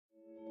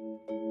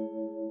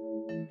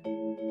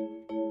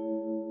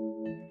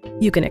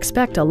You can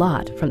expect a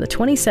lot from the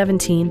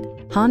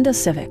 2017 Honda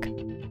Civic.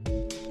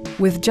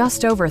 With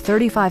just over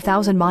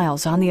 35,000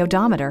 miles on the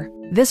odometer,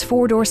 this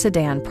four-door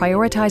sedan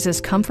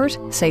prioritizes comfort,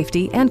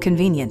 safety, and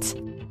convenience.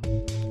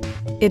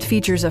 It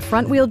features a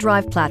front-wheel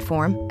drive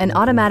platform, an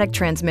automatic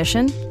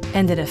transmission,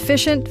 and an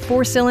efficient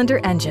four-cylinder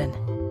engine.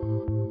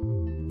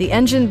 The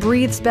engine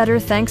breathes better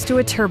thanks to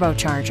a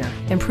turbocharger,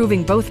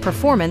 improving both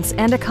performance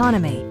and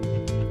economy.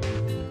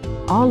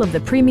 All of the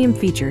premium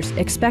features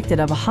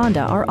expected of a Honda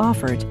are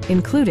offered,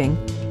 including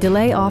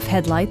delay-off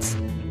headlights,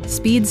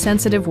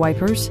 speed-sensitive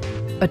wipers,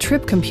 a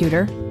trip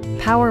computer,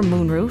 power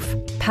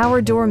moonroof,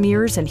 power door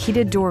mirrors and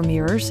heated door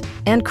mirrors,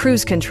 and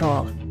cruise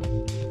control.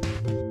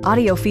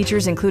 Audio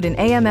features include an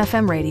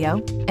AM/FM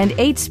radio and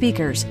 8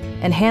 speakers,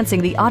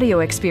 enhancing the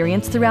audio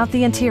experience throughout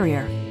the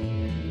interior.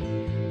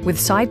 With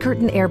side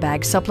curtain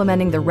airbags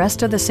supplementing the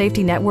rest of the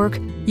safety network,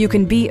 you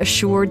can be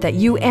assured that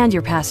you and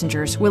your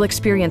passengers will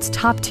experience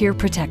top-tier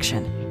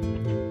protection.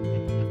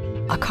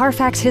 A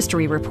Carfax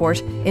history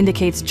report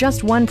indicates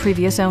just one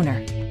previous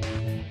owner.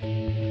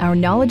 Our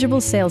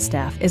knowledgeable sales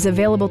staff is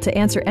available to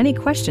answer any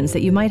questions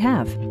that you might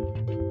have.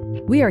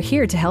 We are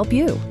here to help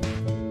you.